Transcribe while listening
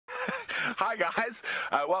Hi guys,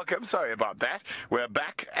 welcome, sorry about that. We're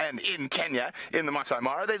back and in Kenya, in the Masai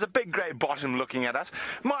Mara. There's a big grey bottom looking at us.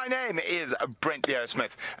 My name is Brent Leo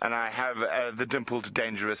Smith and I have the dimpled,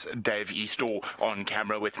 dangerous Dave Eastall on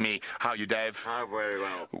camera with me. How are you, Dave? Oh, very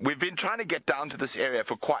well. We've been trying to get down to this area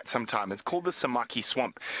for quite some time. It's called the Samaki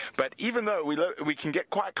Swamp, but even though we can get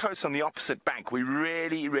quite close on the opposite bank, we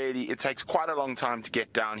really, it takes quite a long time to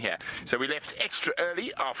get down here. So we left extra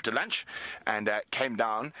early after lunch and came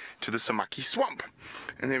down to the Samaki Swamp.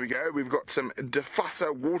 And there we go, we've got some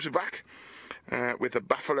Defassa Waterbuk with a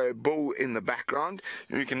buffalo bull in the background.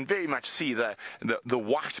 You can very much see the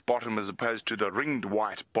white bottom as opposed to the ringed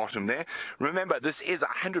white bottom there. Remember, this is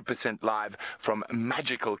 100% live from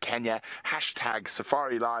magical Kenya. Hashtag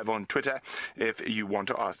Safari Live on Twitter if you want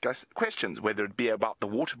to ask us questions, whether it be about the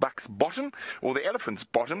waterbuk's bottom or the elephant's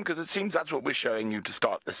bottom, because it seems that's what we're showing you to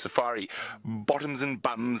start the safari. Bottoms and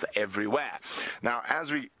bums everywhere. Now, as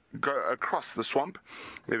we go across the swamp,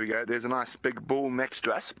 there we go, there's a nice big bull next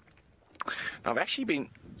to us. Now,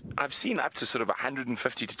 I've seen up to sort of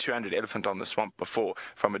 150 to 200 elephant on the swamp before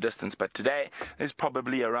from a distance, but today there's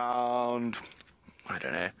probably around, I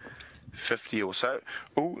don't know, 50 or so.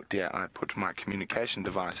 Oh dear, I put my communication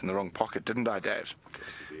device in the wrong pocket, didn't I, Dave?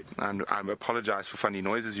 And I apologize for funny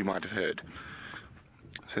noises you might have heard.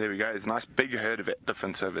 So there we go, there's a nice big herd of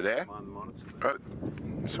elephants over there. Oh,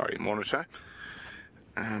 sorry, monitor.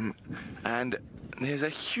 And there's a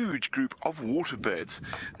huge group of waterbirds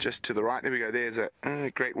just to the right. There we go, there's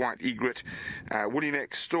a great white egret, woolly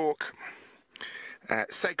neck stork,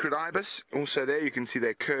 sacred ibis, also there you can see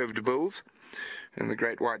their curved bills, and the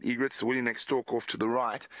great white egrets, the woolly neck stork off to the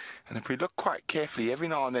right. And if we look quite carefully, every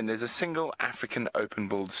now and then there's a single African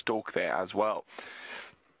open-billed stork there as well.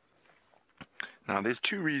 Now, there's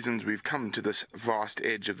two reasons we've come to this vast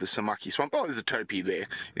edge of the Samaki Swamp. Oh, there's a topi there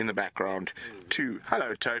in the background.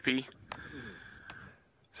 Hello, topi.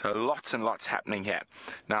 So lots and lots happening here.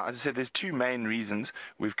 Now, as I said, there's two main reasons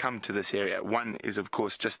we've come to this area. One is, of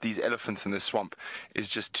course, just these elephants in the swamp is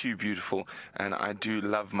just too beautiful, and I do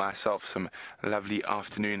love myself some lovely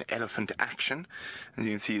afternoon elephant action. As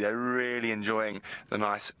you can see, they're really enjoying the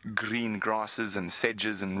nice green grasses and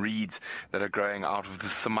sedges and reeds that are growing out of the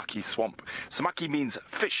Samaki Swamp. Samaki means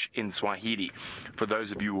fish in Swahili, for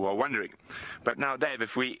those of you who are wondering. But now, Dave,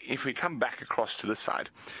 if we come back across to this side,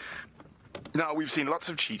 now, we've seen lots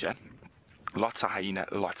of cheetah, lots of hyena,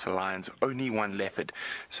 lots of lions, only one leopard.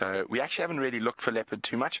 So we actually haven't really looked for leopard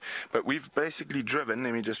too much, but we've basically driven,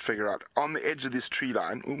 let me just figure out, on the edge of this tree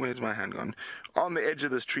line. Oh, where's my hand gone? On the edge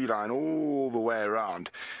of this tree line all the way around.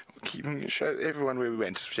 Show everyone where we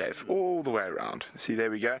went, Jeff, all the way around. See,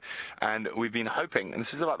 there we go. And we've been hoping, and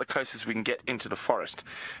this is about the closest we can get into the forest,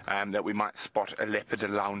 that we might spot a leopard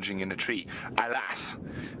lounging in a tree. Alas,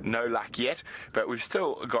 no luck yet, but we've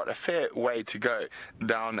still got a fair way to go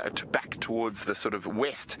down back towards the sort of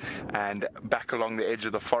west and back along the edge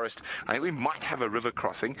of the forest. I think we might have a river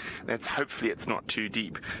crossing. Hopefully it's not too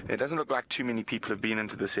deep. It doesn't look like too many people have been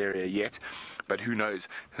into this area yet, but who knows,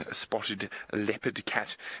 a spotted leopard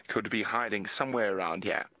cat could be hiding somewhere around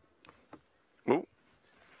here.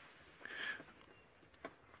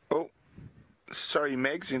 Oh, sorry,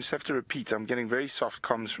 Megs, you just have to repeat. I'm getting very soft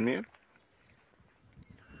comms from you.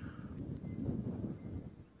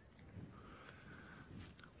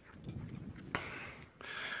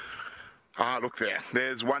 Ah, look there.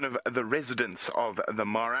 There's one of the residents of the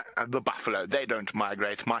Mara, the buffalo. They don't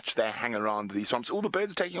migrate much. They hang around these swamps. All the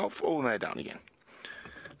birds are taking off, all the way down again.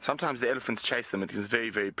 Sometimes the elephants chase them. It is very,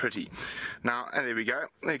 very pretty. Now, and there we go.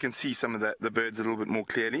 You can see some of the birds a little bit more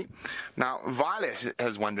clearly. Now, Violet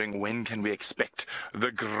is wondering, when can we expect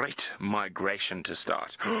the great migration to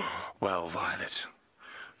start? Well, Violet,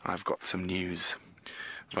 I've got some news.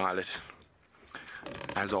 Violet,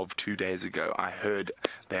 as of 2 days ago, I heard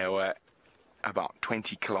there were about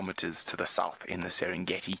 20 kilometers to the south in the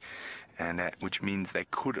Serengeti, and which means they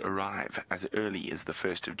could arrive as early as the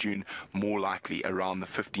 1st of June, more likely around the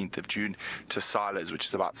 15th of June, to Silas, which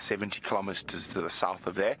is about 70 kilometers to the south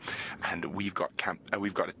of there. And we've got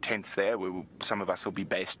tents there where some of us will be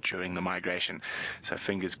based during the migration. So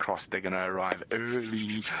fingers crossed they're going to arrive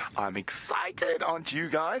early. I'm excited, aren't you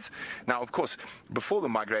guys? Now, of course, before the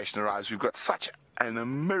migration arrives, we've got such and a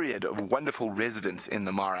myriad of wonderful residents in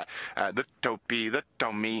the Mara. The topi, the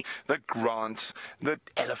tomi, the grants, the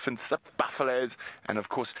elephants, the buffaloes, and of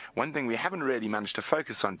course, one thing we haven't really managed to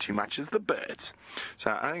focus on too much is the birds.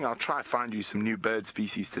 So I think I'll try to find you some new bird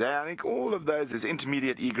species today. I think all of those is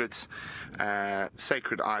intermediate egrets,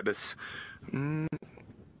 sacred ibis,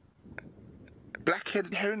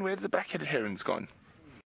 black-headed heron. Where did the black-headed heron's gone?